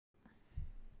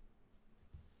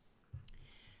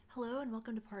Hello and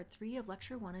welcome to part 3 of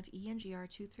lecture 1 of ENGR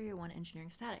 2301 Engineering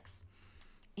Statics.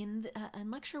 In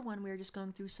lecture 1 we are just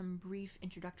going through some brief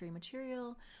introductory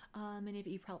material.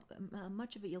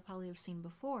 Much of it you'll probably have seen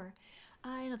before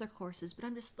in other courses, but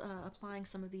I'm just applying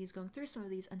some of these, going through some of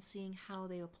these and seeing how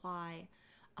they apply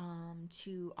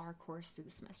to our course through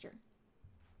the semester,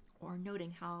 or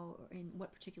noting how, in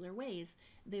what particular ways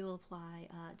they will apply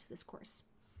to this course.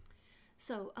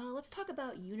 So let's talk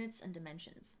about units and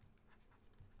dimensions.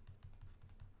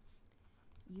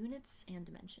 Units and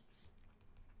dimensions.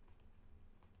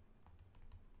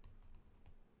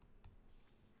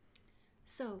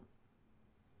 So,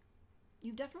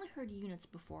 you've definitely heard units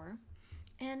before,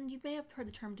 and you may have heard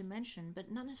the term dimension,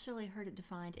 but not necessarily heard it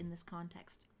defined in this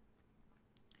context.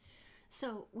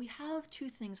 So, we have two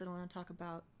things that I want to talk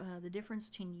about, the difference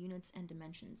between units and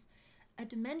dimensions. A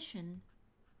dimension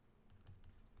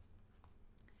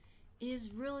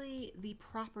is really the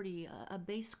property, a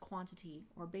base quantity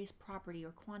or base property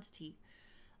or quantity,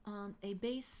 a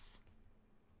base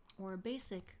or a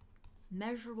basic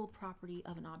measurable property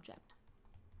of an object.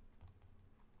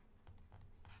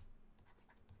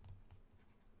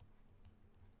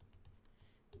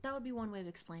 That would be one way of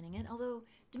explaining it, although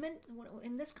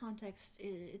in this context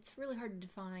it's really hard to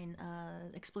define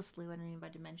explicitly what I mean by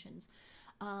dimensions.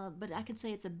 But I could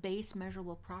say it's a base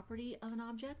measurable property of an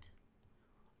object.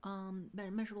 But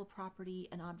a measurable property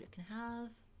an object can have.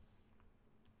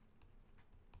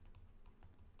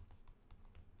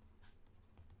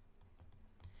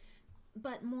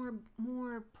 But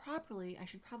more properly, I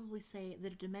should probably say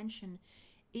that a dimension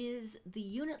is the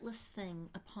unitless thing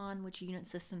upon which unit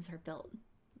systems are built.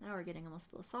 Now we're getting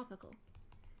almost philosophical.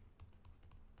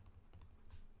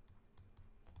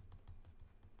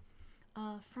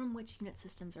 From which unit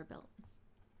systems are built.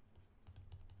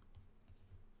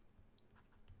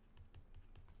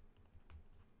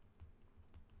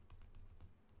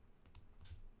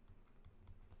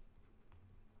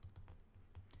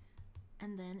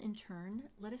 And then, in turn,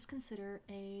 let us consider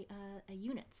a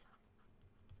unit.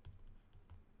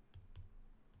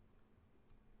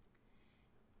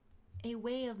 A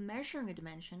way of measuring a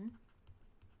dimension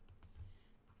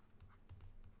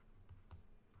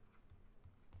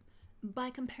by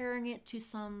comparing it to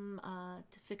some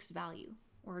fixed value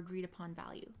or agreed upon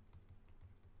value.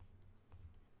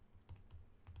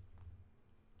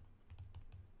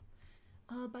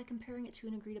 By comparing it to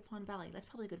an agreed upon value. That's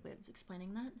probably a good way of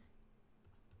explaining that.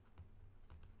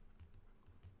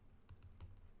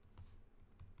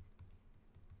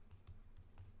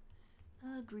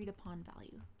 Agreed upon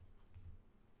value.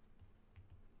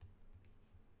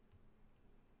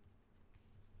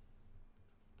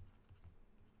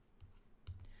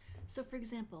 So for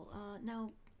example,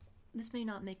 now this may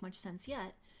not make much sense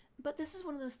yet, but this is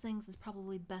one of those things that's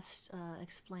probably best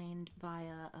explained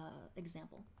via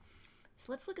example.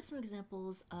 So let's look at some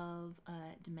examples of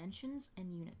dimensions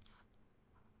and units.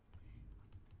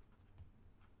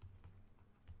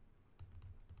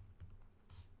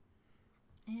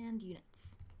 And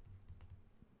units.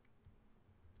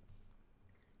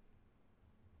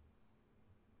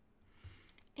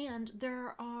 And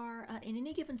there are, in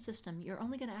any given system, you're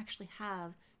only going to actually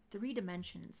have 3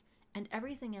 dimensions, and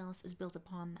everything else is built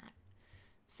upon that.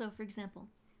 So, for example,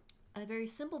 a very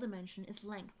simple dimension is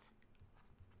length.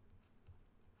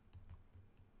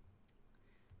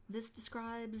 This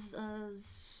describes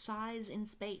size in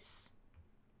space.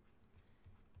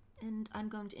 And I'm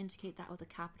going to indicate that with a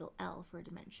capital L for a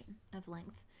dimension of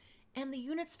length. And the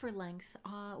units for length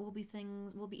will be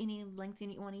any length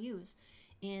unit you want to use.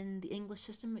 In the English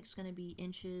system, it's going to be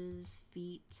inches,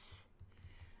 feet,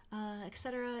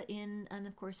 etc. And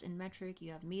of course, in metric,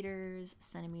 you have meters,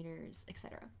 centimeters,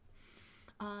 etc.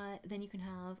 Then you can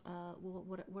have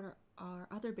what are our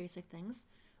other basic things?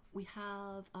 We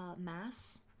have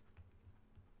mass,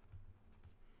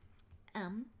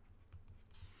 m.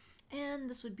 And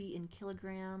this would be in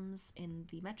kilograms in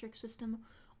the metric system,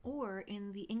 or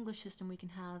in the English system we can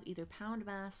have either pound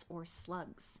mass or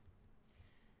slugs.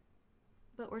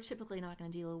 But we're typically not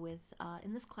going to deal with,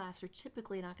 in this class, we're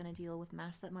typically not going to deal with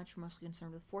mass that much. We're mostly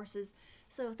concerned with forces.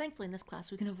 So thankfully in this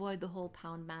class we can avoid the whole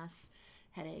pound mass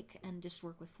headache and just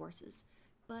work with forces.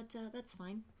 But that's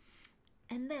fine.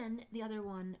 And then the other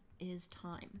one is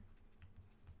time.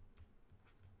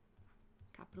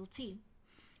 Capital T.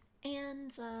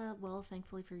 And, well,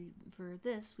 thankfully for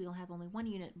this, we'll have only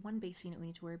one base unit we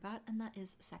need to worry about, and that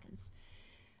is seconds.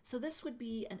 So this would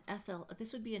be an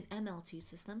MLT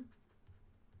system.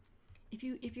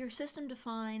 If your system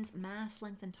defines mass,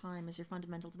 length, and time as your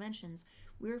fundamental dimensions,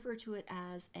 we refer to it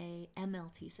as a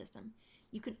MLT system.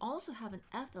 You can also have an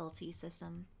FLT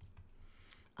system,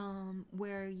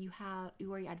 where you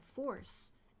add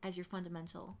force as your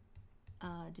fundamental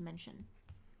dimension.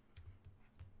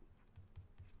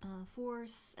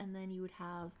 Force, and then you would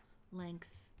have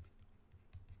length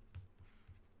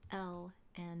L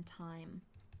and time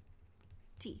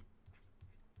T.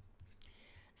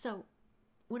 So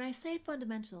when I say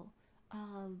fundamental,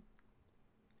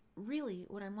 really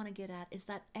what I want to get at is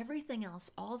that everything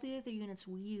else, all the other units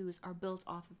we use, are built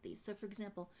off of these. So for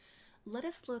example, let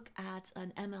us look at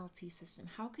an MLT system.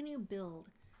 How can you build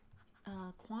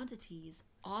quantities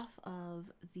off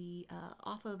of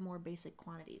more basic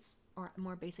quantities or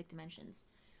more basic dimensions?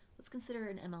 Let's consider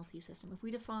an MLT system. If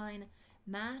we define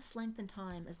mass, length, and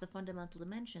time as the fundamental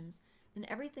dimensions, then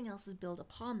everything else is built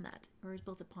upon that, or is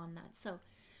built upon that. So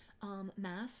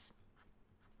mass,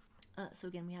 so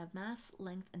again we have mass,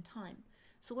 length, and time.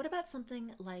 So what about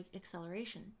something like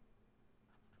acceleration?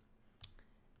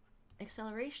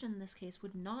 Acceleration in this case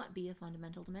would not be a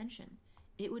fundamental dimension.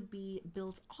 It would be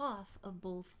built off of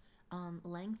both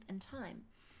length and time.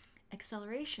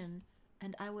 Acceleration,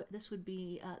 and this would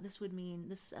mean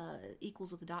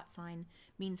equals with a dot sign,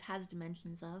 means has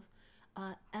dimensions of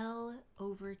L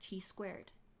over t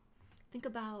squared. Think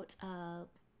about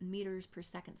meters per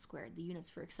second squared, the units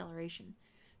for acceleration.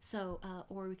 So,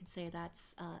 or we could say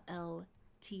that's L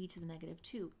t to the negative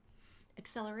 2.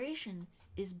 Acceleration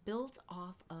is built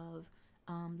off of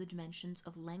the dimensions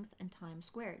of length and time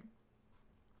squared.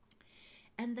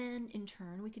 And then in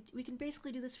turn, we can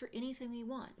basically do this for anything we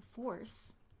want.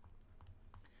 Force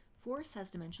has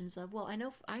dimensions of, well,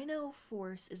 I know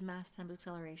force is mass times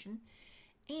acceleration,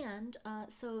 and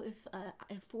so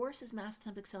if force is mass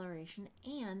times acceleration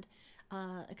and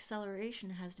acceleration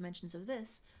has dimensions of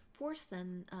this, force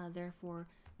then therefore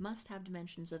must have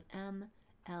dimensions of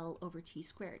ml over t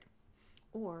squared,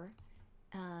 or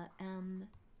ml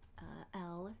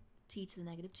t to the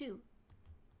negative 2.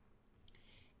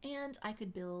 And I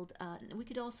could build, we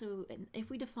could also,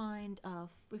 if we defined,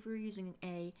 if we were using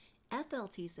a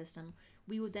FLT system,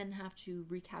 we would then have to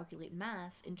recalculate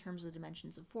mass in terms of the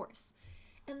dimensions of force.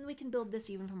 And we can build this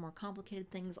even for more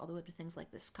complicated things, all the way up to things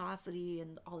like viscosity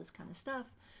and all this kind of stuff.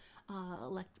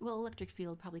 Electric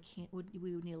field probably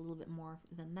we would need a little bit more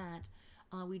than that.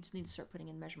 We just need to start putting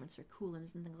in measurements for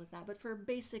coulombs and things like that. But for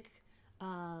basic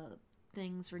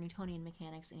things for Newtonian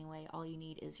mechanics anyway, all you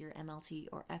need is your MLT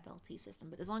or FLT system.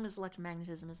 But as long as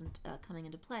electromagnetism isn't coming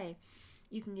into play,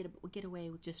 you can get away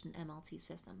with just an MLT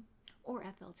system or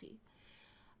FLT.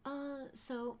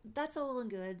 So that's all well and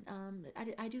good.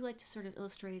 I do like to sort of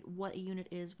illustrate what a unit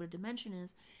is, what a dimension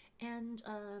is, and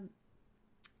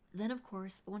then of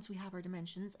course, once we have our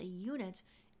dimensions, a unit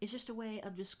is just a way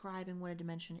of describing what a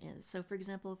dimension is. So for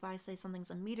example, if I say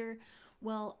something's a meter,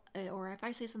 well, or if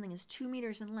I say something is 2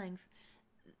 meters in length,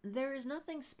 there is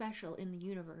nothing special in the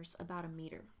universe about a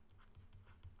meter.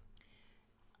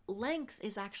 Length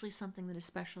is actually something that is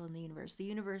special in the universe. The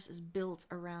universe is built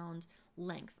around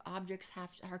length. Objects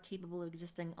are capable of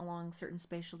existing along certain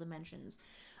spatial dimensions.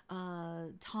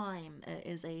 Time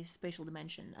is a spatial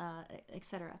dimension,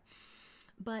 etc.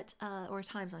 But or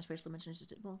time's not a spatial dimension,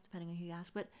 well, depending on who you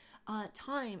ask. But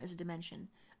time is a dimension.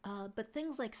 But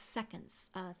things like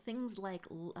seconds, things like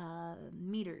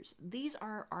meters, these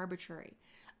are arbitrary.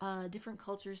 Different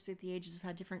cultures through the ages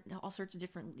have had all sorts of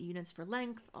different units for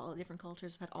length. All different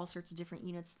cultures have had all sorts of different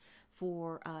units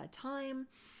for time.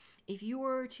 If you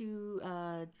were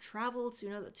to travel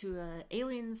to an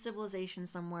alien civilization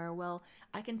somewhere, well,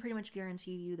 I can pretty much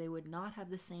guarantee you they would not have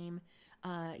the same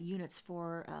units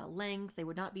for length. They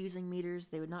would not be using meters.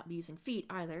 They would not be using feet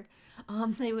either.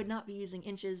 They would not be using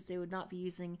inches. They would not be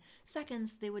using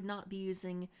seconds. They would not be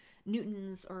using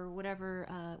newtons or whatever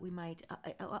we might,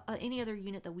 any other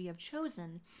unit that we have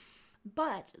chosen.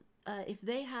 But if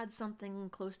they had something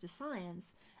close to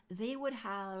science, they would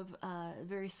have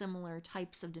very similar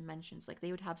types of dimensions. Like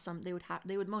they would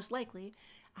most likely,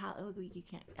 you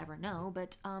can't ever know,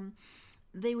 but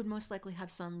they would most likely have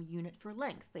some unit for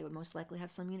length. They would most likely have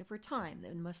some unit for time. They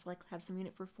would most likely have some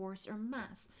unit for force or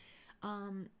mass.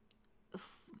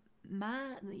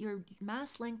 Your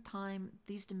mass, length, time,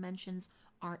 these dimensions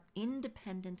are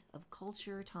independent of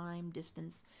culture, time,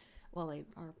 distance. Well, they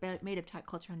are made of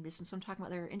culture and distance. So I'm talking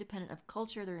about they're independent of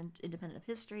culture, they're independent of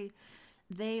history.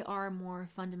 They are more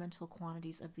fundamental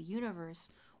quantities of the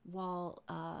universe, while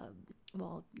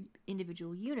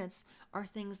individual units are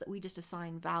things that we just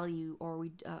assign value or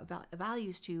we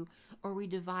values to, or we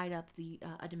divide up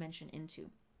a dimension into.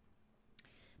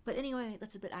 But anyway,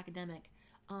 that's a bit academic.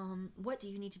 What do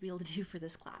you need to be able to do for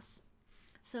this class?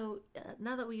 So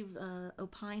now that we've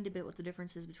opined a bit what the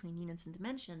difference is between units and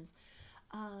dimensions,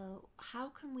 how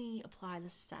can we apply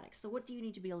this to statics? So what do you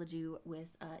need to be able to do with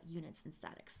units in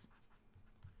statics?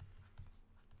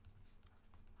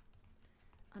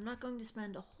 I'm not going to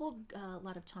spend a whole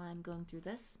lot of time going through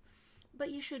this,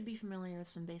 but you should be familiar with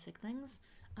some basic things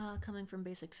coming from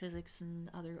basic physics and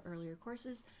other earlier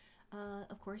courses.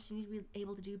 Of course, you need to be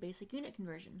able to do basic unit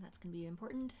conversion. That's going to be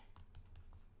important.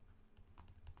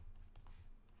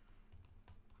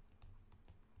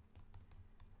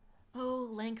 Oh,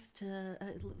 length to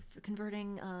for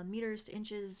converting meters to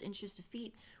inches, inches to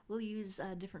feet. We'll use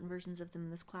different versions of them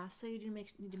in this class, so you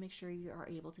need to make sure you are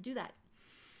able to do that.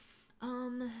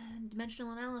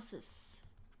 Dimensional analysis.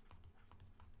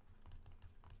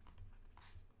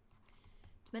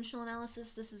 Dimensional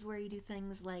analysis, this is where you do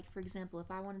things like, for example, if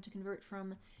I wanted to convert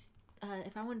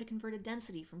a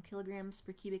density from kilograms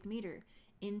per cubic meter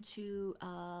into,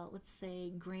 let's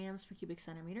say, grams per cubic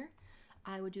centimeter,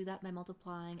 I would do that by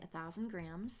multiplying 1,000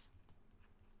 grams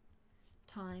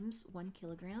times 1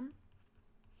 kilogram,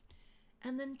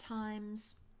 and then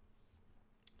times,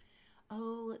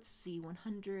 let's see, 1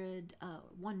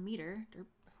 meter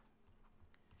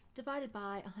divided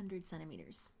by 100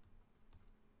 centimeters.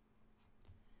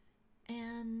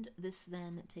 And this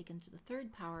then taken to the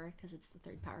third power, because it's the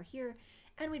third power here,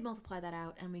 and we'd multiply that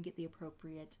out and we get the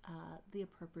appropriate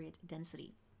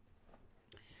density.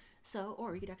 So,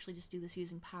 or we could actually just do this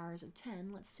using powers of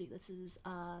 10. Let's see, this is,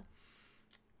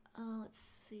 let's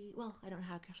see, well, I don't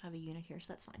have a unit here,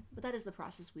 so that's fine. But that is the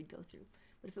process we'd go through.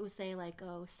 But if it was, say, like,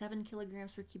 7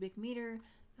 kilograms per cubic meter,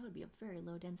 that would be a very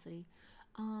low density.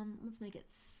 Let's make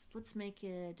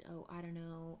it, oh, I don't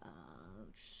know,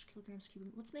 kilograms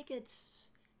cubic, let's make it,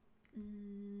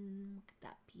 what could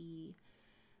that be?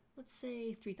 Let's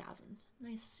say 3,000.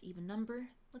 Nice even number.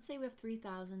 Let's say we have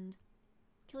 3,000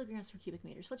 kilograms per cubic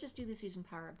meter. So let's just do this using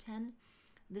power of 10.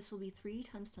 This will be 3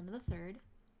 times 10 to the third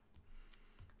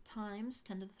times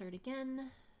 10 to the third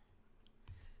again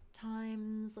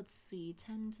times, let's see,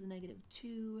 10 to the negative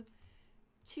 2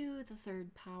 to the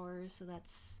third power. So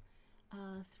that's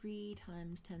 3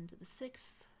 times 10 to the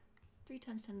 6th, 3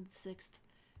 times 10 to the 6th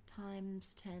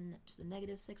times 10 to the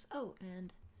negative 6. Oh,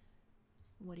 and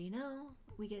what do you know?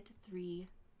 We get 3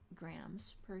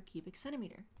 grams per cubic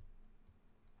centimeter.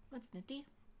 That's nifty.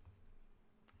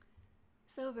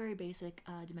 So very basic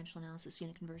dimensional analysis,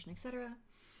 unit conversion, etc.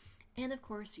 And of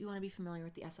course, you want to be familiar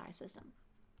with the SI system.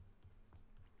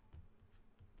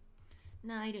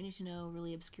 Now, you don't need to know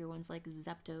really obscure ones like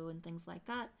Zepto and things like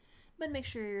that, but make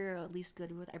sure you're at least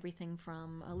good with everything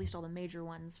from, at least all the major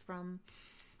ones from,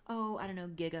 oh, I don't know,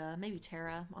 Giga, maybe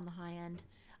Tera on the high end.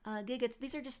 Giga,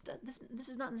 these are just, this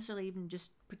is not necessarily even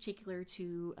just particular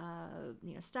to,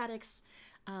 statics.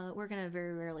 We're going to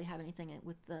very rarely have anything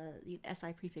with the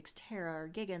SI prefix Tera or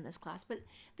Giga in this class, but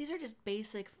these are just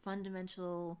basic,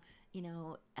 fundamental,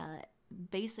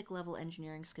 basic level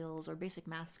engineering skills or basic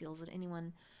math skills that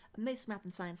anyone, math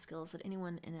and science skills that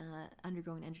anyone in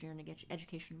undergoing engineering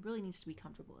education really needs to be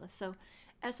comfortable with. So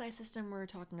SI system, we're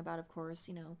talking about, of course,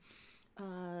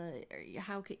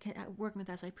 how working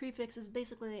with SI prefixes.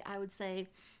 Basically, I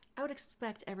would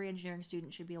expect every engineering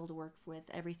student should be able to work with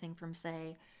everything from,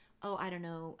 say, oh, I don't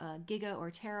know, Giga or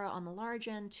Tera on the large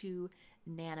end to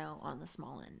Nano on the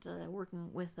small end.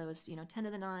 Working with those, 10 to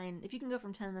the 9. If you can go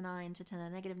from 10 to the 9 to 10 to the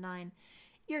negative 9,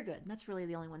 you're good. That's really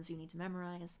the only ones you need to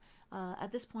memorize.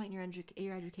 At this point in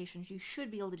your education, you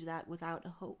should be able to do that without,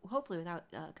 hopefully without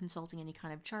consulting any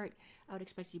kind of chart. I would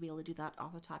expect you to be able to do that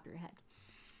off the top of your head.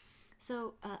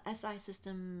 So SI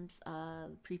systems,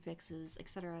 prefixes,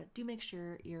 etc. Do make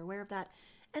sure you're aware of that.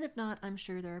 And if not, I'm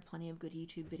sure there are plenty of good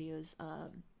YouTube videos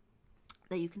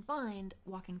that you can find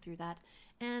walking through that.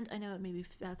 And I know it may be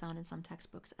found in some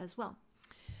textbooks as well.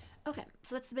 Okay,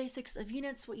 so that's the basics of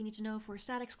units, what you need to know for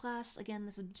statics class. Again,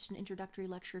 this is just an introductory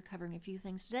lecture covering a few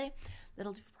things today.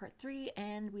 That'll do for part 3,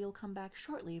 and we'll come back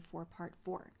shortly for part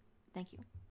 4. Thank you.